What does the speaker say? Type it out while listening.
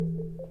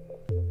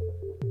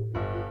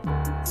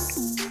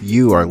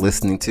You are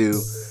listening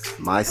to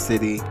My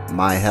City,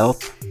 My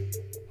Health,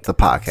 the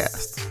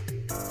podcast.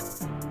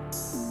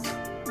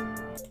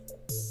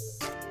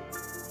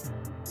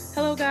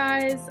 Hello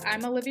guys,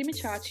 I'm Olivia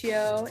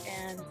Machaccio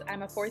and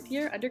I'm a fourth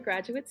year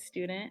undergraduate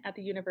student at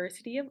the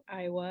University of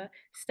Iowa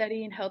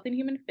studying health and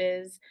human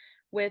phys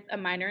with a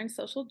minor in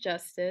social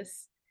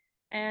justice.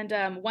 And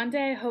one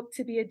day I hope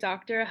to be a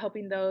doctor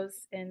helping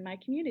those in my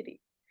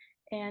community.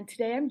 And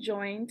today I'm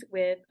joined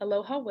with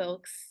Aloha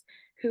Wilks,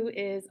 who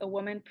is a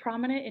woman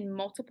prominent in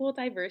multiple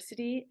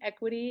diversity,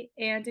 equity,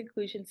 and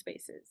inclusion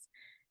spaces.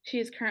 She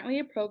is currently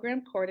a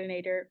program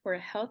coordinator for a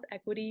health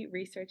equity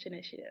research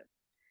initiative.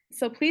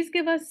 So please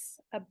give us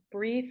a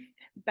brief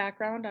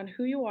background on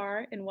who you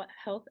are and what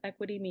health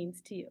equity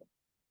means to you.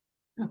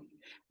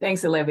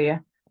 Thanks,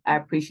 Olivia. I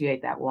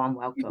appreciate that warm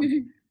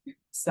welcome.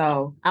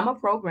 So I'm a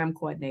program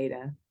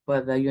coordinator for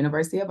the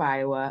University of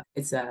Iowa.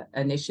 It's an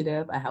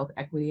initiative, a health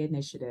equity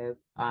initiative,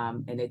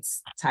 and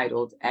it's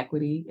titled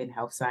Equity in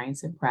Health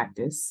Science and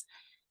Practice.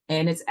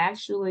 And it's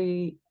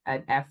actually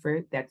an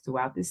effort that's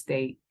throughout the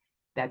state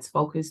that's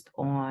focused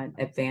on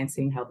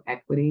advancing health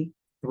equity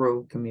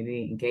through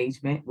community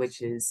engagement,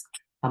 which is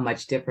a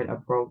much different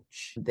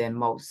approach than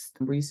most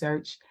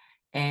research.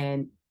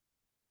 And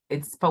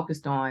it's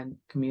focused on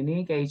community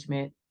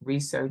engagement,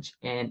 research,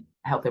 and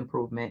health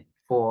improvement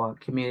for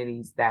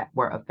communities that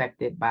were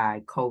affected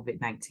by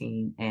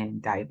COVID-19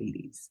 and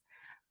diabetes.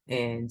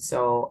 And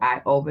so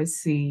I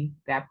oversee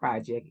that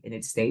project, and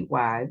it's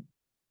statewide.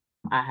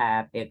 I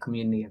have a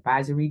community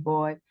advisory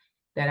board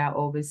that I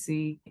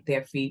oversee.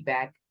 Their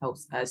feedback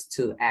helps us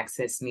to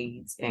access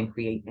needs and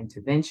create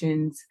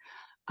interventions.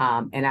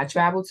 And I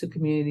travel to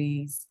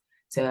communities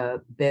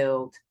to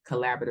build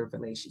collaborative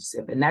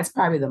relationships. And that's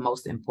probably the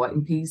most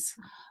important piece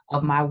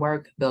of my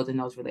work, building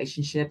those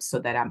relationships so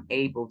that I'm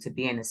able to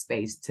be in a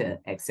space to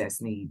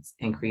access needs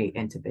and create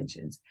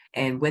interventions.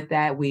 And with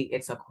that,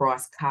 it's a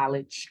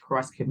cross-college,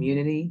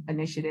 cross-community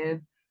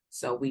initiative.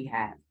 So we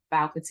have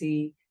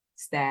faculty,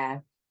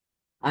 staff,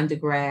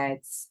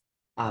 undergrads,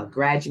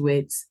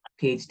 graduates,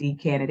 PhD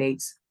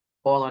candidates,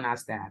 all on our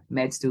staff,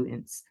 med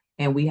students.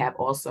 And we have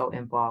also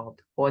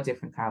involved 4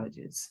 different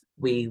colleges.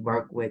 We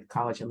work with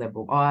College of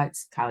Liberal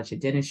Arts, College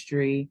of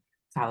Dentistry,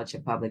 College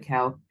of Public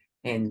Health,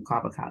 and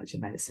Carver College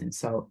of Medicine.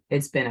 So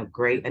it's been a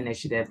great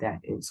initiative that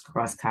is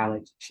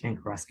cross-college and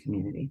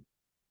cross-community.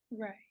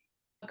 Right.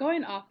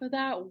 Going off of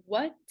that,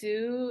 what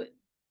do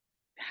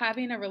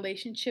having a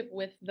relationship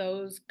with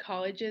those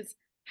colleges,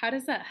 how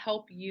does that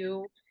help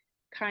you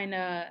kind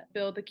of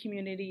build the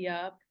community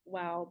up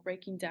while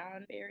breaking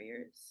down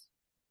barriers?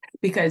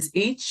 Because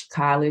each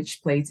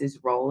college plays its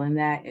role in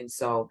that. And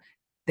so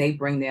they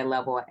bring their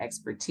level of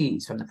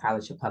expertise from the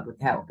College of Public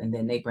Health, and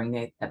then they bring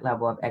their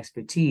level of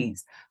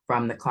expertise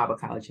from the Carver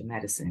College of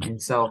Medicine.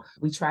 And so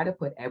we try to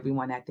put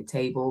everyone at the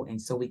table,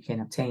 and so we can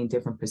obtain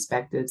different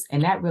perspectives.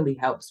 And that really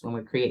helps when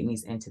we're creating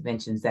these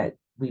interventions, that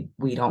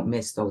we don't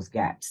miss those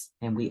gaps,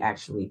 and we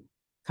actually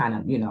kind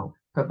of,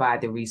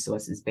 provide the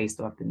resources based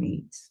off the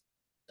needs.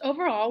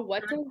 Overall,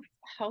 what does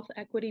health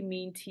equity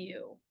mean to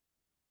you?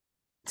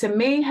 To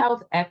me,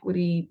 health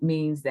equity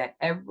means that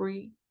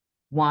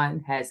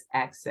everyone has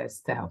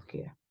access to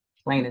healthcare,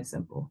 plain and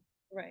simple.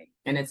 Right.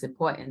 And it's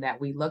important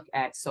that we look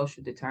at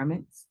social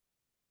determinants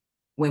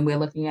when we're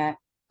looking at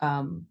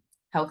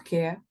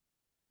healthcare,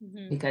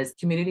 because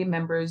community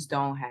members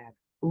don't have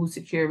food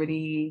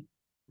security,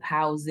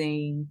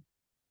 housing,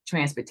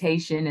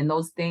 transportation, and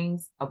those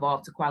things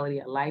evolve to quality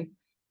of life,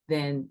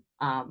 then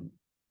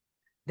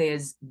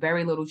there's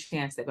very little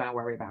chance they're going to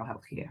worry about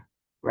healthcare,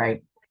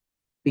 right?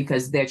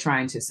 Because they're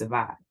trying to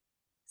survive.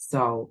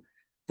 So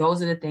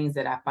those are the things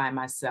that I find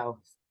myself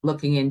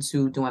looking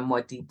into, doing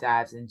more deep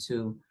dives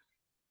into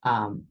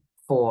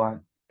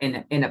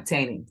in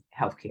obtaining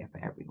healthcare for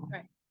everyone.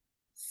 Right.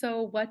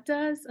 So what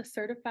does a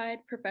certified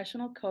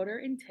professional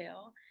coder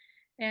entail,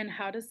 and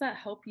how does that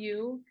help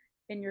you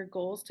in your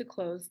goals to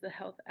close the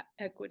health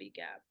equity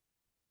gap?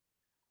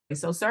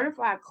 So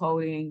certified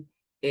coding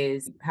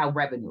is how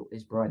revenue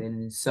is brought in.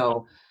 And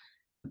so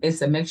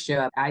it's a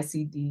mixture of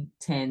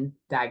ICD-10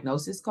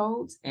 diagnosis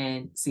codes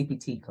and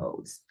CPT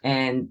codes.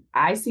 And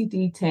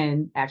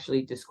ICD-10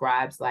 actually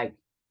describes like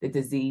the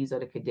disease or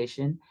the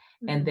condition.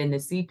 And then the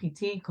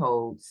CPT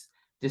codes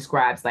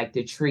describes like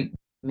the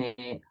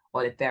treatment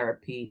or the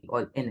therapy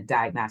or in the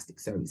diagnostic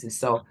services.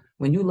 So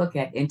when you look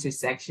at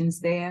intersections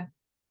there,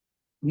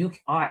 you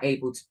are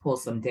able to pull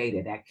some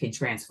data that can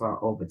transfer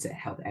over to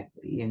health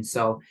equity. And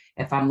so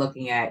if I'm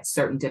looking at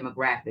certain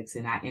demographics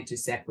and I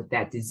intersect with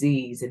that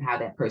disease and how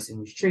that person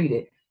was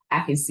treated,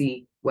 I can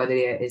see whether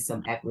there is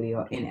some equity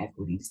or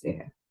inequities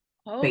there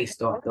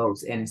based off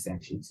those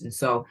intersections. And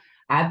so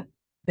I've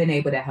been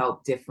able to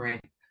help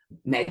different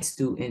med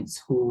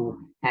students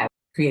who have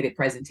created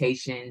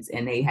presentations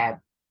and they have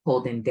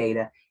pulled in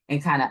data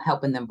and kind of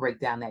helping them break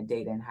down that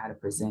data and how to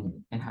present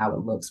it and how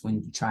it looks when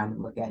you're trying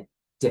to look at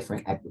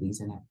different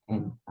equities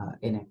and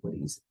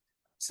inequities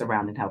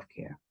surrounding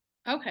healthcare.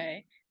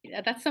 Okay.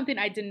 That's something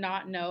I did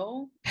not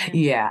know.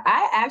 Yeah,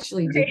 I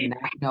actually did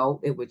not know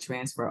it would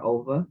transfer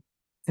over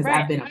because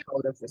Right. I've been a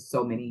coder for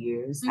so many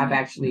years. I've Mhm.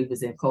 actually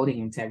was in coding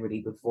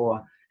integrity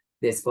before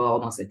this for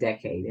almost a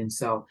decade. And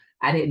so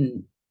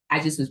I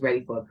just was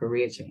ready for a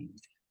career change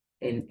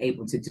and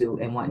able to do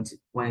and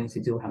wanting to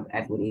do health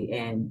equity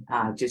and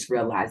just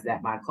realized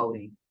that my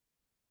coding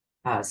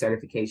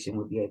certification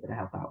would be able to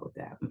help out with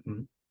that.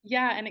 Mhm.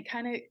 Yeah, and it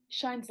kind of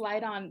shines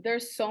light on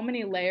there's so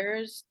many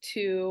layers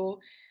to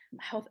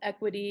health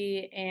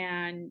equity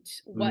and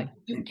what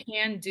Mhm. you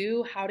can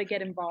do, how to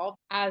get involved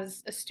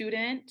as a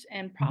student,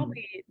 and Mhm.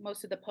 probably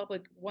most of the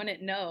public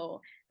wouldn't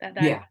know that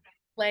Yeah,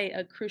 play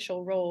a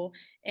crucial role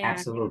in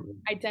absolutely.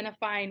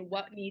 identifying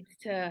what needs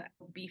to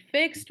be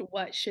fixed,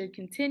 what should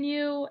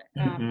continue.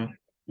 Mhm.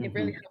 It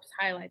really Mhm. helps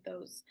highlight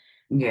those.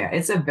 Yeah,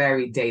 it's a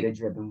very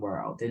data-driven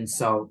world. And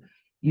so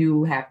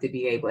you have to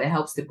be able, it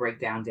helps to break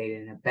down data.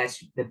 And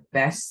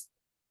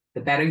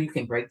the better you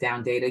can break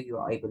down data, you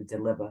are able to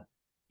deliver,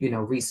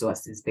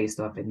 resources based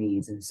off of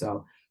needs. And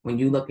so when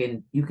you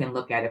can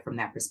look at it from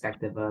that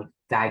perspective of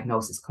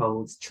diagnosis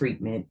codes,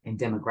 treatment, and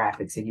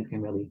demographics, and you can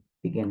really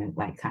begin to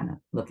like kind of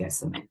look at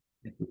some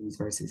equities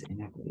versus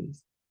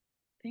inequities.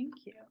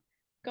 Thank you.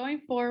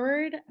 Going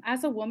forward,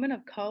 as a woman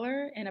of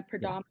color in a Yeah.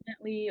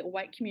 predominantly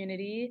white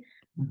community,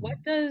 what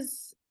Mhm.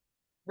 does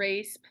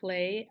race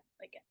play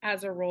like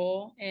as a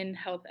role in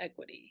health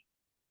equity?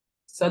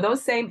 So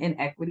those same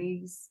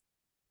inequities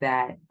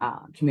that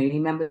community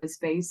members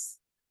face,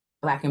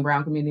 Black and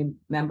Brown community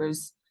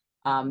members,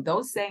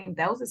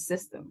 that was a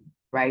system,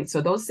 right?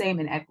 So those same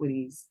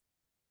inequities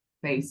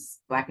face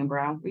Black and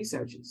Brown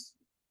researchers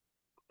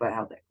for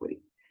health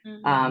equity.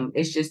 Mhm.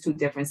 It's just two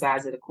different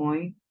sides of the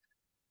coin.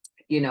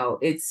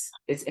 It's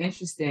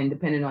interesting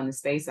depending on the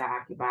space I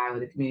occupy or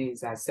the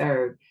communities I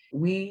serve.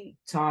 We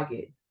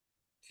target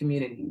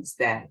communities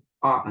that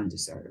are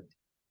underserved.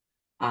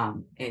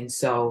 And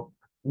so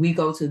we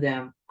go to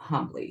them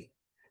humbly.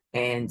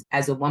 And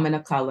as a woman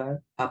of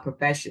color, a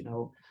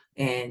professional,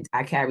 and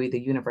I carry the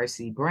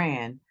university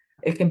brand,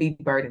 it can be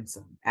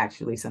burdensome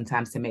actually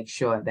sometimes to make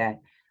sure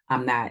that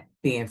I'm not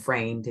being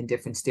framed in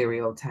different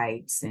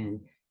stereotypes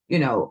and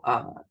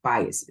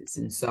biases.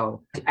 And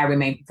so I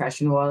remain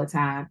professional all the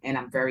time, and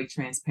I'm very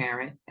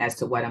transparent as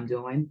to what I'm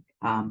doing,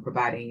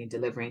 providing and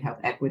delivering health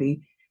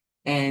equity.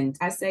 And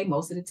I say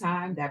most of the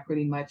time that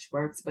pretty much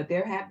works, but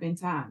there have been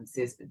times,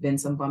 there's been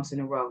some bumps in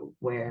the road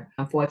where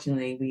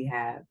unfortunately we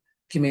have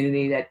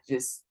community that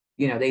just,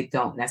 they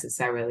don't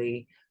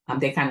necessarily,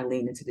 they kind of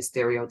lean into the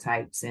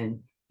stereotypes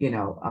and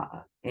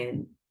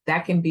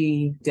that can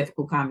be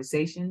difficult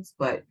conversations,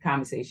 but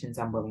conversations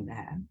I'm willing to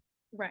have.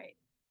 Right.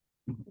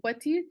 Mhm. What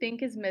do you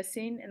think is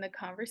missing in the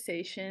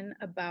conversation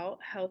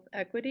about health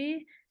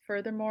equity?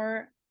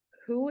 Furthermore,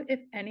 who, if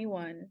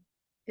anyone,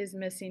 is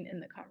missing in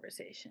the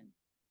conversation?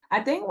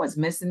 I think what's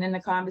missing in the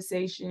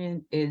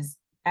conversation is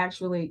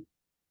actually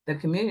the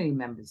community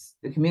members,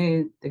 the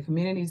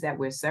communities that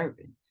we're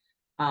serving.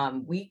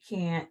 We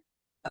can't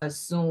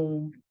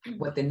assume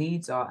what the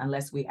needs are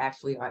unless we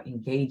actually are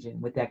engaging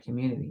with that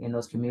community and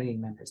those community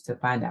members to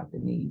find out the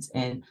needs.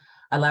 And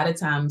a lot of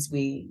times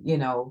we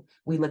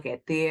look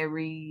at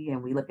theory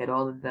and we look at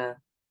all of the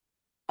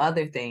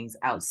other things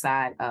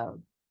outside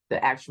of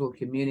the actual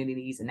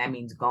communities, and that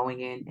means going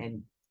in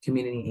and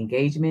community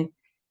engagement.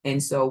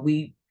 And so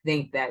we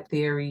think that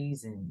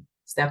theories and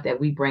stuff that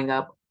we bring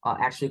up are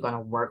actually going to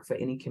work for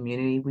any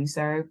community we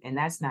serve. And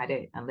that's not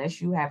it.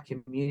 Unless you have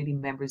community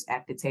members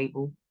at the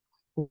table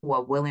who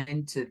are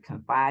willing to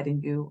confide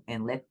in you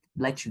and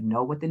let you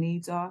know what the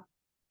needs are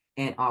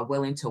and are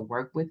willing to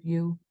work with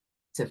you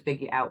to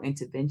figure out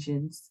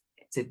interventions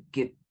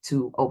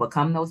to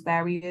overcome those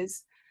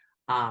barriers,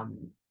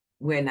 um,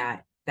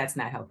 that's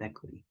not health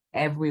equity.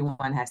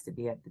 Everyone has to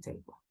be at the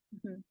table.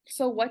 Mhm.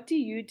 So, what do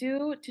you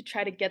do to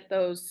try to get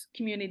those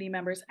community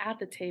members at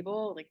the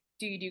table? Like,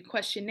 do you do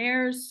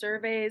questionnaires,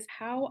 surveys?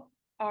 How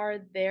are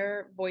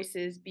their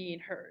voices being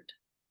heard?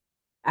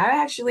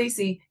 I actually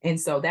see, and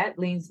so that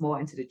leans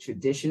more into the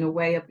traditional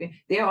way of it.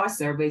 There are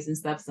surveys and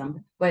stuff,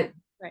 but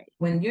Right.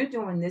 when you're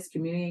doing this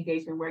community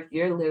engagement work,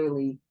 you're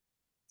literally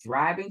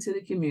driving to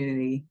the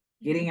community,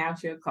 Mhm. getting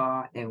out your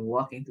car and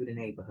walking through the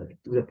neighborhood,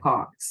 through the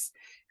parks.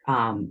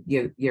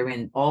 You're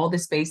in all the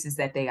spaces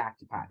that they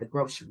occupy, the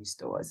grocery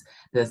stores,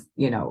 the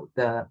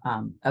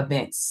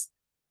events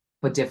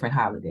for different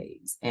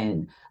holidays.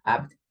 And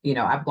I've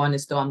gone to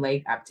Storm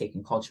Lake. I've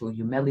taken cultural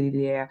humility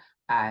there.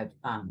 I've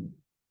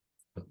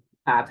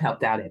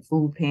helped out at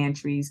food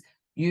pantries.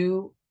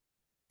 You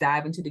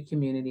dive into the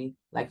community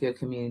like you're a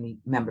community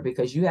member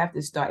because you have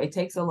to start. It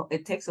takes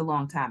a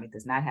long time. It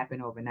does not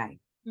happen overnight.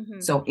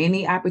 Mhm. So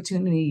any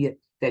opportunity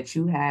that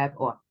you have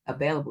or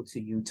available to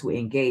you to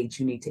engage,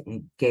 you need to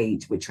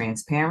engage with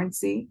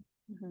transparency,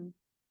 Mhm.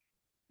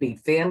 be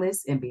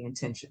fearless, and be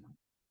intentional.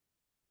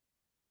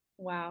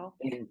 Wow.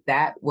 And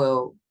that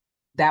will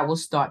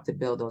start to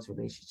build those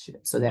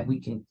relationships so that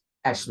we can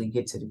actually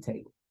get to the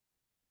table.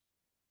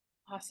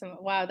 Awesome.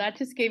 Wow, that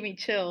just gave me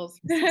chills.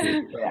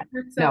 Yeah.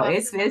 That's so No,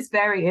 awesome. it's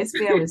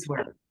fearless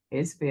work.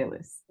 It's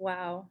fearless.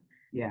 Wow.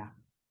 Yeah.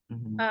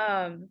 Mhm.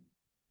 Um,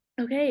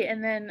 okay,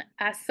 and then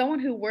as someone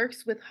who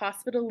works with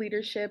hospital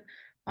leadership,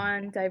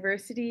 on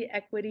diversity,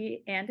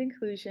 equity, and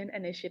inclusion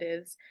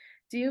initiatives.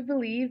 Do you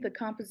believe the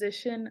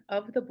composition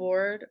of the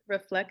board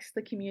reflects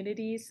the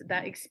communities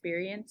that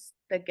experience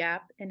the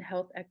gap in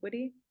health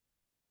equity?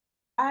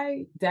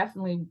 I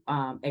definitely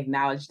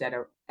acknowledge that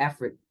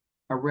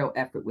a real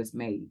effort was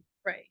made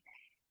Right.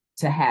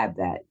 to have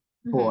that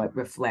Hmm. board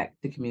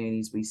reflect the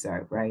communities we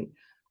serve, right?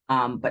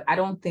 But I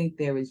don't think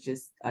there is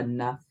just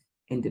enough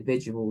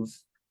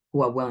individuals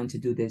who are willing to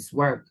do this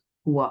work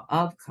who are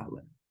of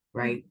color,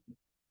 right,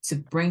 to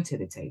bring to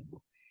the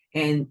table.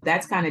 And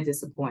that's kind of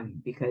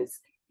disappointing because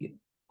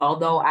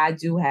although I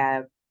do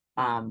have,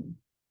 um,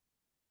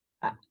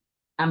 I,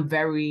 I'm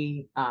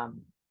very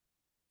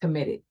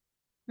committed,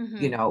 Hmm.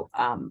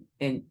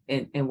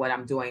 in what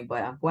I'm doing.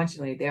 But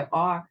unfortunately,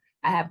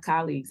 I have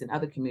colleagues and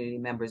other community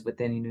members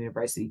within the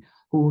university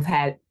who've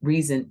had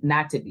reason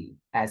not to be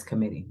as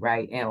committing,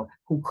 right? And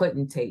who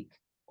couldn't take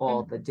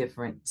all the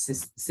different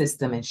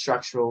system and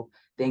structural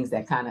things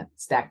that kind of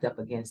stacked up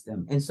against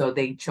them. And so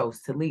they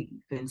chose to leave.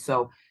 And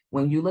so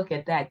when you look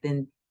at that,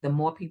 then the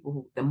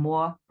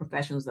more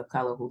professionals of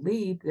color who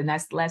leave, then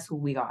that's less who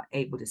we are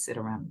able to sit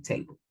around the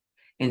table.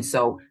 And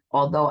so,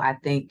 although I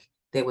think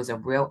there was a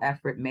real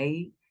effort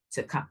made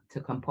to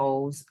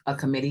compose a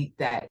committee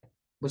that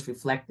was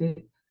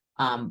reflected,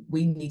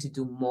 we need to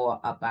do more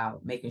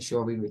about making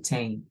sure we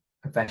retain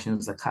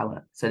professionals of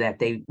color so that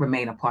they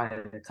remain a part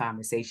of the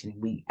conversation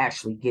and we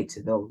actually get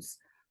to those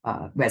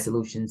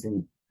resolutions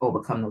and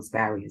overcome those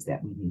barriers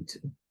that we need to.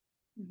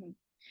 Hmm.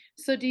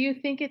 So do you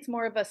think it's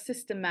more of a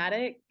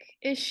systematic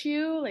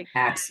issue? Like,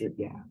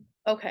 Absolutely, yeah.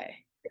 okay.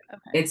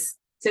 Okay. It's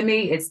to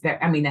me, it's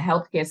that I mean the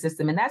healthcare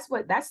system, and that's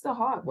the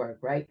hard work,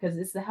 right? Because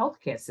it's the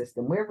healthcare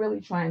system. We're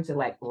really trying to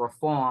like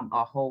reform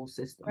a whole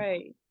system,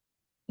 Right.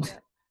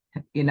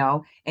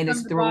 Yeah. and From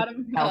it's the through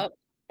bottom health, up.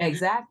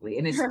 exactly,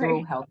 and it's through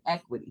Right. health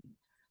equity.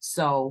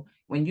 So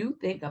when you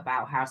think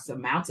about how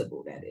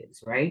surmountable that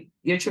is, right?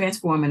 You're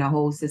transforming a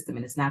whole system,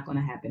 and it's not going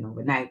to happen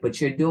overnight,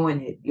 but you're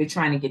doing it. You're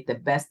trying to get the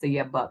best of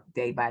your buck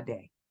day by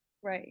day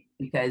Right.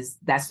 because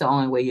that's the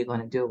only way you're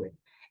going to do it.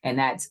 And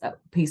that's a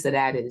piece of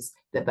that is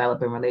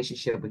developing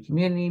relationship with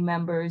community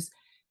members,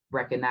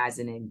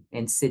 recognizing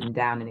and sitting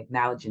down and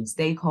acknowledging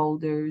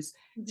stakeholders,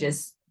 Hmm.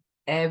 just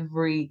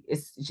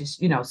it's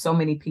just, so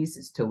many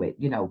pieces to it,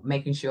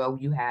 making sure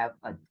you have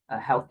a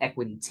health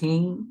equity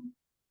team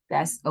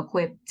that's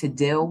equipped to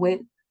deal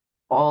with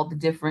all the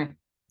different,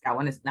 I don't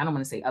want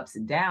to say ups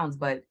and downs,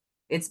 but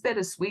it's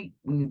bittersweet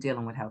when you're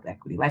dealing with health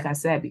equity. Like I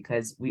said,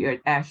 because we are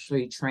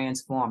actually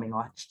transforming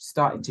or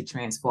starting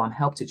to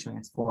help to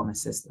transform a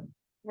system.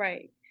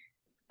 Right.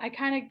 I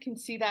kind of can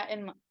see that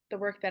in the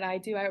work that I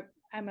do.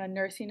 I'm a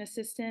nursing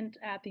assistant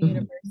at the Mhm.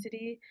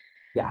 university,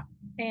 Yeah,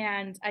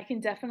 and I can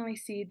definitely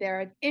see there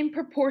are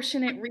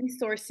disproportionate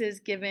resources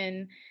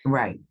given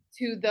right,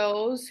 to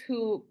those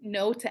who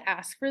know to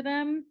ask for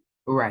them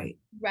right,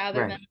 rather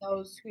than right,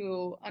 those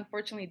who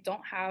unfortunately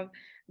don't have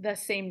the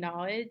same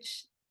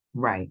knowledge.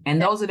 right.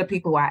 And those are the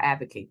people I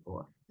advocate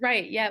for.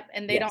 Right, yep,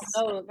 and they don't Yes,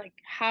 know, like,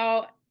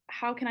 how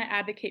can I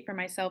advocate for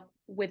myself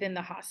within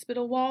the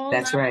hospital walls?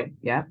 that's right.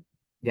 Yep, And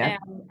yep.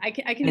 I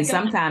can And feel like.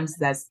 sometimes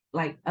that's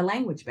like a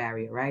language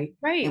barrier, right?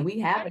 And Right. we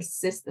have a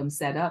system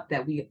set up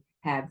that we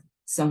have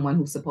someone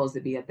who's supposed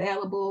to be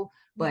available. Mhm.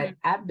 But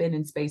I've been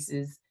in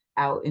spaces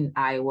out in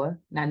Iowa,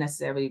 not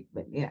necessarily,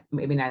 but yeah,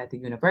 maybe not at the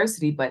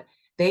university, but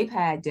they've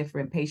had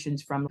different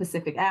patients from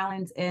Pacific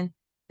Islands and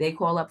they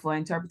call up for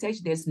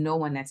interpretation. There's no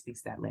one that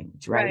speaks that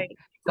language, right? Right.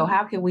 So Mhm.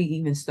 how can we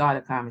even start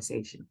a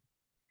conversation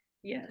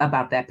Yes.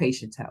 about that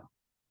patient's health?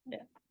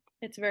 Yeah.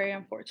 It's very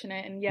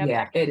unfortunate, and yep,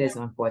 Yeah, it is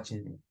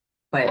unfortunate. I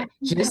But can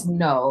just definitely.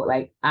 know,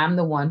 like, I'm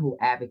the one who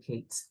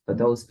advocates for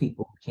those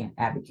people who can't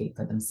advocate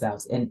for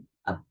themselves. And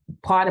a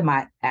part of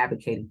my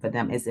advocating for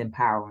them is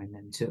empowering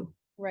them too,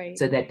 Right.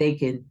 so that they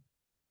can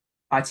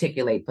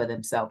articulate for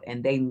themselves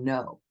and they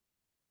know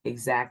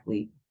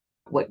exactly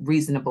what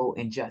reasonable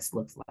and just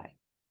looks like.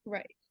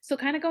 Right. So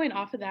kinda going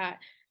off of that,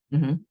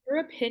 Mhm. your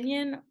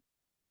opinion,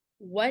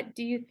 what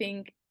do you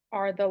think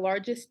are the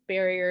largest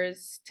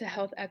barriers to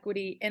health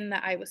equity in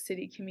the Iowa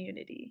City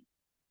community?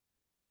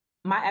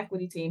 My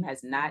equity team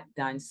has not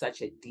done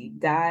such a deep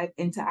dive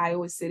into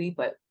Iowa City,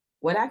 but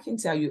what I can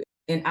tell you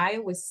in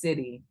Iowa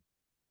City,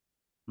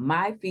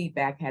 my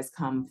feedback has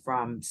come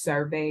from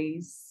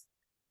surveys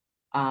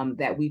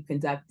that we've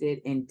conducted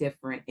in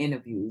different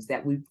interviews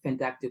that we've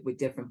conducted with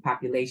different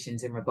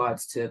populations in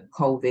regards to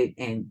COVID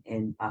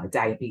and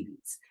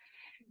diabetes.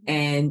 Mhm.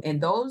 And in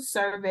those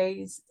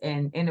surveys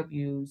and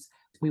interviews,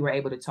 we were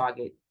able to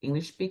target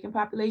English speaking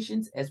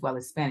populations as well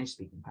as Spanish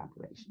speaking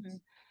populations.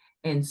 Mhm.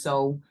 And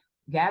so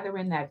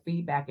gathering that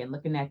feedback and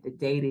looking at the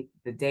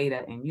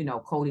data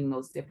and coding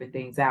those different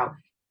things out,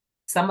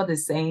 some of the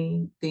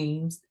same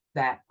themes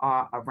that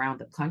are around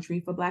the country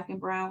for Black and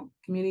Brown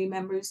community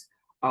members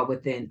are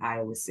within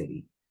Iowa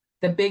City.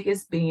 The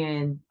biggest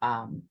being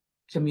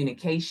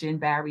communication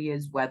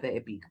barriers, whether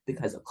it be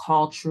because of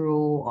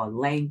cultural or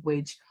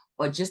language,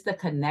 or just the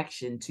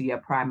connection to your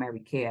primary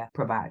care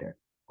provider,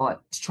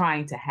 or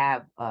trying to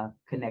have a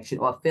connection,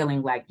 or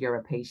feeling like you're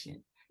a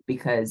patient.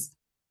 Because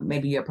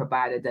maybe your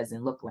provider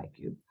doesn't look like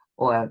you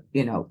or,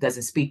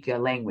 doesn't speak your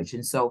language.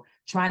 And so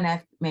trying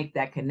to make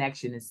that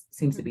connection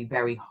seems to be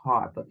very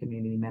hard for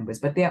community members.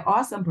 But there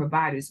are some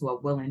providers who are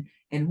willing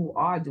and who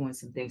are doing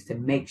some things to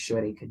make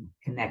sure they can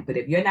connect. But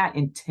if you're not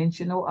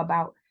intentional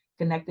about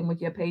connecting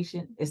with your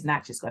patient, it's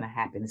not just going to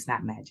happen. It's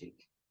not magic.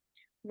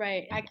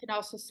 Right. I can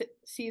also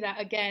see that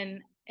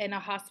again in a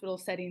hospital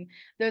setting.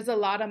 There's a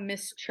lot of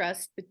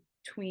mistrust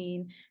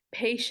between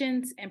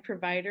patients and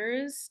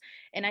providers.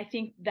 And I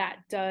think that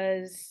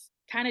does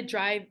kind of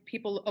drive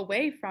people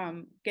away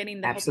from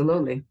getting the help.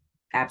 Absolutely.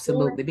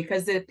 Absolutely.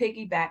 Because it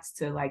piggybacks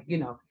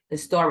to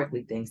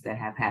historically things that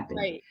have happened.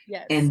 Right.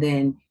 Yes. And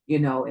then,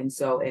 and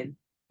so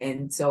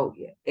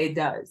it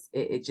does.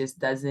 It just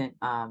doesn't,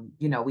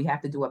 we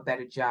have to do a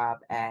better job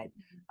at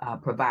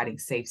providing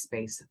safe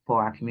space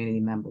for our community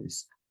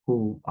members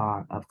who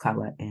are of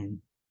color, and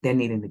they're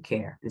needing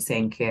the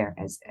same care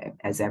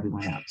as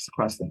everyone else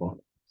across the board.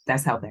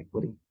 That's health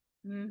equity.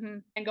 Mm-hmm.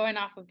 And going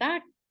off of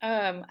that,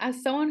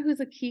 as someone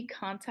who's a key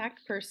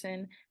contact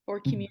person for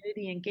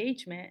community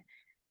engagement,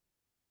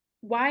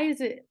 why is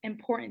it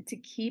important to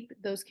keep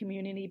those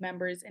community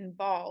members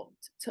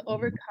involved to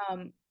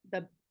overcome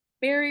the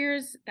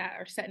barriers that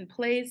are set in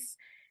place?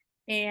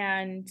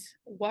 And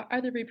what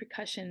are the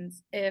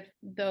repercussions if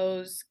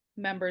those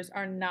members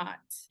are not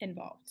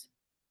involved?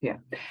 Yeah,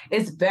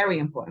 it's very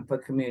important for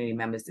community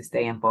members to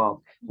stay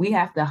involved. We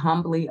have to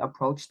humbly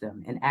approach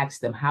them and ask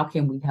them, how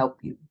can we help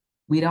you?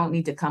 We don't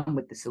need to come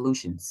with the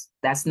solutions.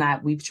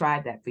 We've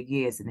tried that for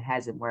years and it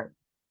hasn't worked.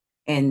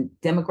 And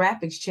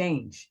demographics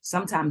change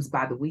sometimes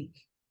by the week.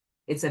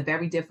 It's a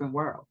very different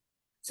world.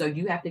 So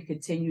you have to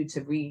continue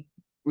to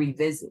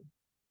revisit.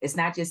 It's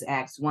not just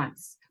ask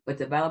once, but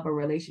develop a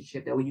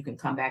relationship that where you can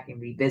come back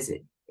and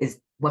revisit is,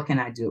 what can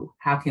I do?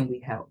 How can we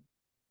help?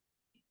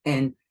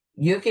 And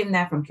you're getting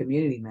that from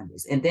community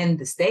members. And then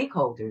the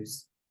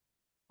stakeholders,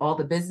 all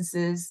the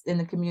businesses in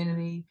the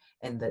community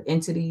and the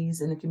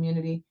entities in the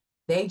community,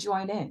 they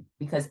join in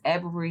because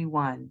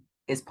everyone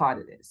is part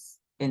of this.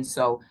 And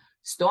so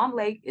Storm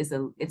Lake it's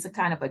a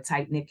kind of a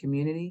tight-knit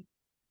community.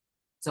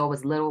 So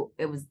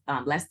it was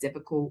less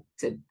difficult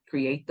to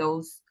create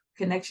those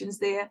connections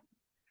there.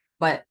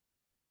 But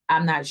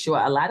I'm not sure.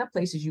 A lot of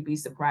places you'd be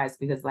surprised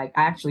because I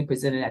actually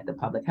presented at the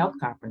public health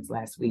conference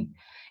last week.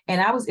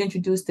 And I was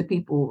introduced to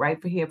people right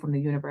here from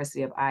the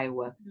University of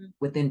Iowa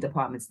within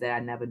departments that I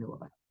never knew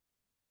about.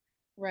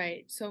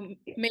 Right. So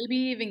maybe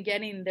even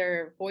getting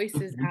their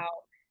voices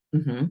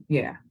out.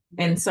 Yeah.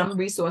 And some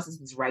resources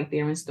was right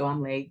there in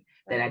Storm Lake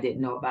that I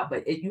didn't know about,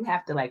 but you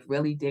have to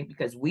really dig,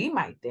 because we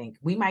might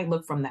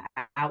look from the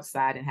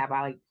outside and have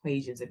our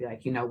equations and be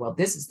like, well,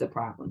 this is the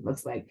problem.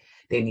 Looks like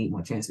they need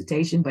more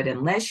transportation. But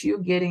unless you're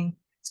getting,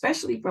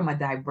 especially from a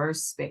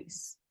diverse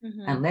space,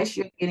 unless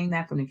you're getting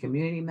that from the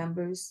community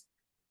members,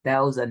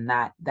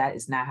 that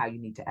is not how you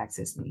need to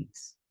access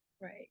needs.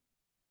 Right.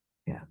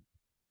 Yeah.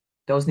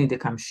 Those need to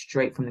come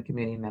straight from the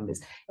community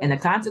members. And the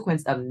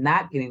consequence of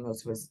not getting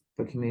those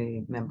for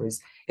community members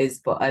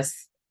is, for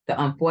us, the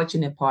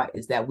unfortunate part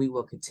is that we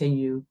will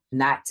continue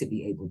not to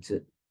be able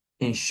to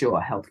ensure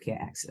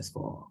healthcare access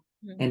for all.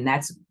 And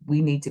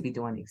we need to be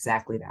doing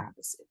exactly the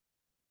opposite.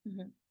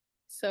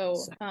 So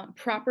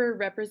proper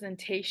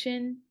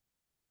representation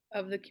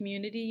of the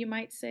community, you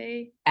might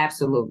say?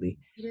 Absolutely.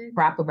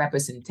 Proper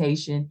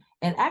representation,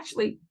 and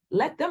actually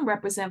let them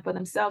represent for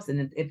themselves.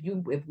 And if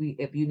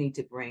you need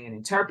to bring an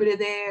interpreter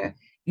there,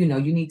 you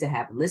need to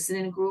have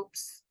listening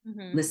groups,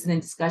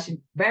 listening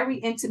discussion, very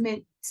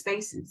intimate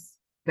spaces.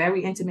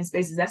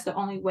 That's the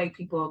only way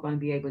people are going to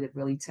be able to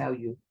really tell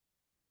you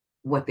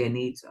what their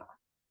needs are.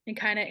 And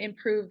kind of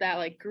improve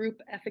that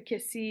group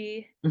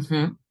efficacy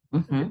in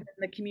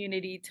the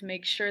community to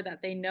make sure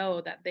that they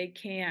know that they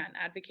can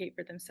advocate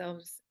for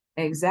themselves.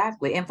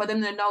 Exactly. And for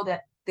them to know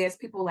that there's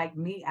people like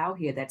me out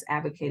here that's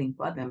advocating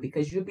for them,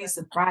 because you'll be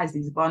surprised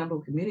these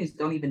vulnerable communities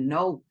don't even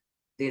know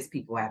there's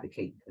people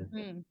advocating for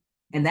them.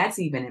 And that's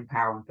even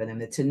empowering for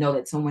them to know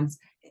that someone's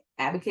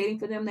advocating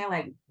for them. They're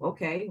like,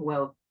 okay,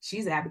 well,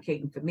 she's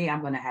advocating for me.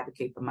 I'm going to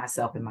advocate for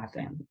myself and my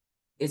family.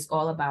 It's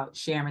all about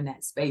sharing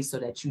that space so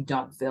that you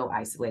don't feel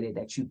isolated,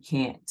 that you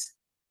can't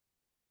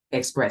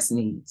express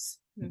needs.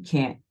 You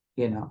can't,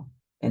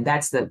 and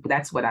that's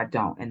what I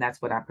don't. And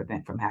that's what I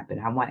prevent from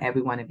happening. I want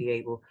everyone to be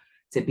able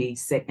to be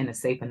in a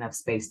safe enough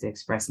space to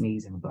express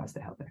needs in regards to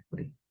health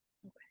equity.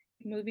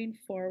 Okay. Moving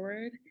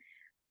forward,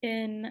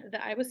 in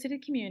the Iowa City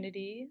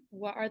community,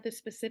 what are the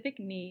specific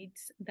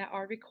needs that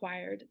are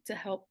required to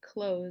help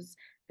close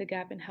the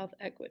gap in health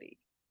equity?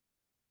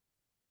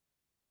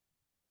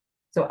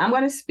 So I'm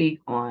going to speak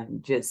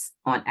on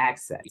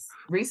access.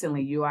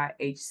 Recently,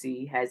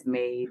 UIHC has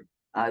made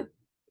a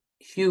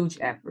huge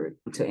effort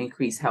to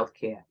increase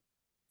healthcare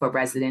for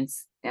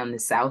residents on the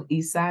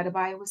southeast side of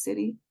Iowa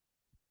City.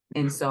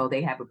 And so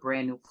they have a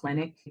brand new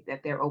clinic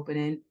that they're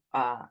opening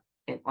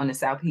on the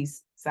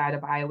southeast side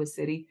of Iowa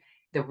City.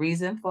 The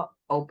reason for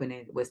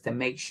opening was to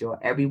make sure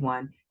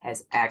everyone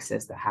has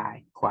access to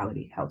high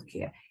quality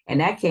healthcare. And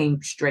that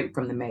came straight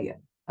from the mayor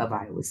of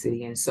Iowa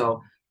City. And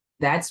so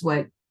that's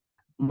what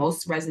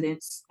most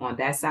residents on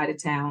that side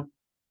of town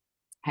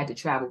had to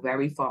travel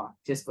very far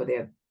just for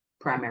their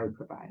primary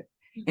provider.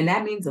 And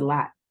that means a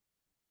lot.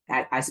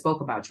 I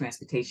spoke about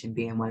transportation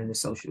being one of the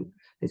social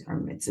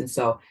determinants. And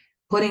so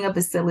putting a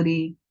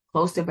facility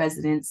close to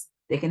residents,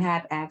 they can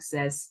have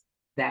access.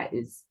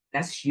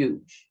 That's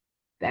huge.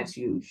 That's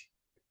huge.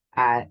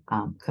 I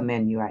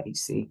commend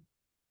UIHC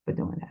for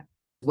doing that.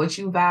 What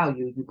you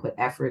value, you put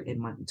effort and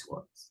money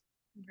towards.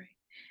 Right.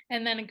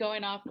 And then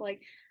going off,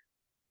 like,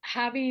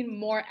 having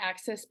more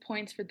access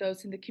points for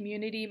those in the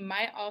community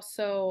might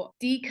also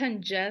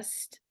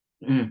decongest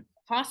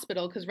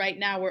hospital, because right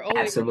now we're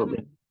always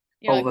absolutely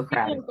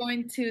overcrowded. People are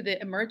going to the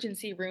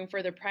emergency room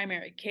for their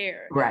primary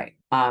care. Right.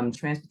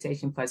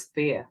 Transportation plus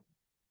fear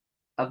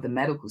of the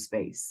medical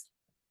space.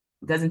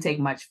 It doesn't take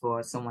much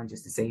for someone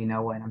just to say, you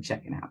know what, I'm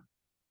checking out.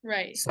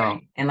 Right. So,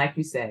 and like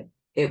you said,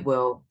 it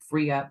will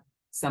free up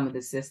some of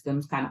the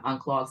systems, kind of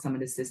unclog some of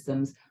the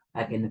systems,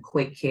 like in the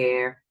quick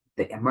care,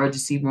 the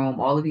emergency room,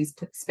 all of these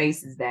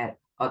spaces that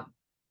are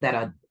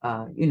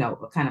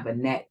kind of a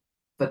net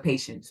for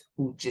patients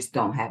who just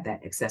don't have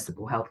that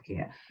accessible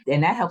healthcare.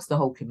 And that helps the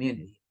whole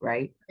community,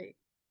 right?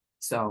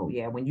 So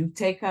yeah, when you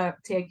take care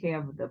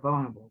of the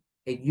vulnerable,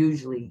 it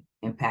usually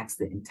impacts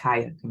the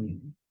entire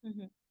community.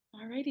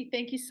 All righty,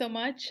 thank you so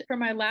much. For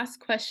my last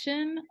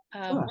question,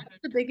 what's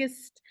the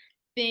biggest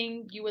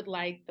thing you would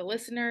like the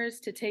listeners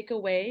to take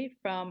away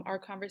from our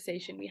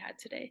conversation we had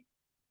today?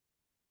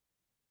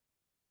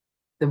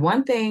 The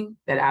one thing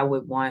that I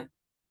would want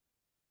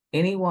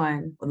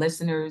anyone,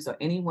 listeners, or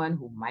anyone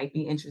who might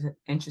be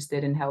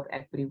interested in health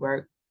equity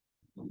work,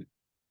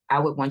 I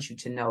would want you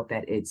to know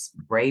that it's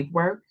brave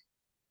work.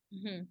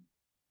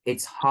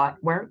 It's hard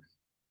work.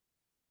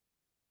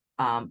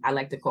 I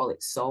like to call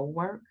it soul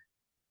work.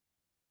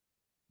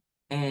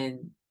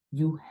 And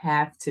you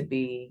have to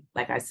be,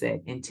 like I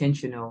said,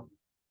 intentional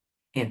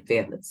and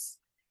fearless,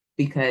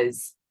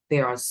 because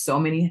there are so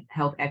many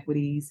health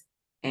equities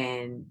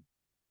and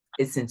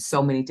it's in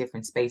so many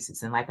different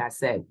spaces. And like I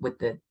said, with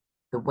the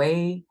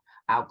way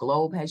our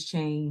globe has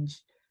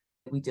changed,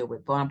 we deal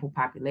with vulnerable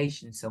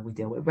populations. So we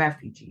deal with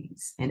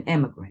refugees and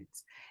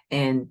immigrants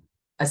and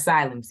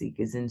asylum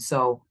seekers. And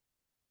so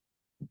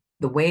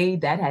the way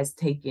that has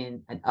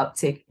taken an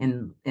uptick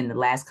in the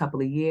last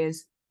couple of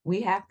years,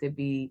 we have to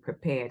be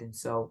prepared. And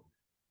so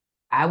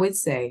I would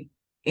say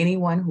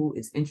anyone who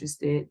is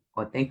interested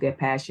or think their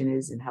passion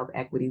is in health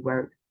equity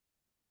work,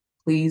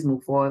 please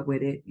move forward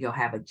with it. You'll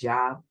have a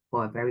job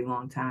for a very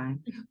long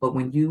time. But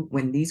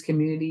when these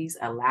communities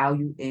allow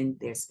you in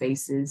their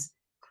spaces,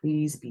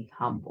 please be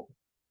humble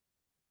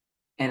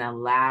and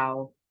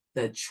allow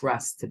the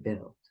trust to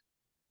build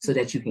so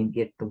that you can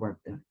get the work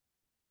done.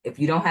 If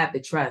you don't have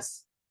the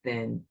trust,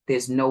 then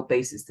there's no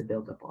basis to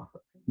build up off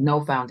of,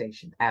 no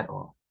foundation at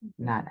all,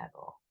 not at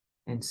all.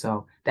 And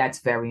so that's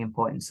very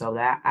important. So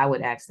that I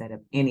would ask that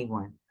of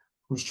anyone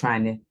who's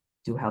trying to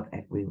do health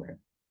equity work,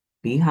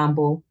 be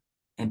humble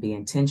and be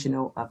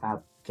intentional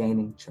about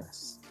gaining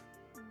trust.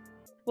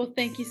 Well,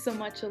 thank you so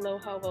much,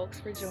 Aloha Wilks,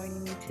 for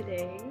joining me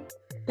today.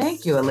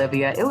 Thank you,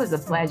 Olivia. It was a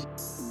pleasure.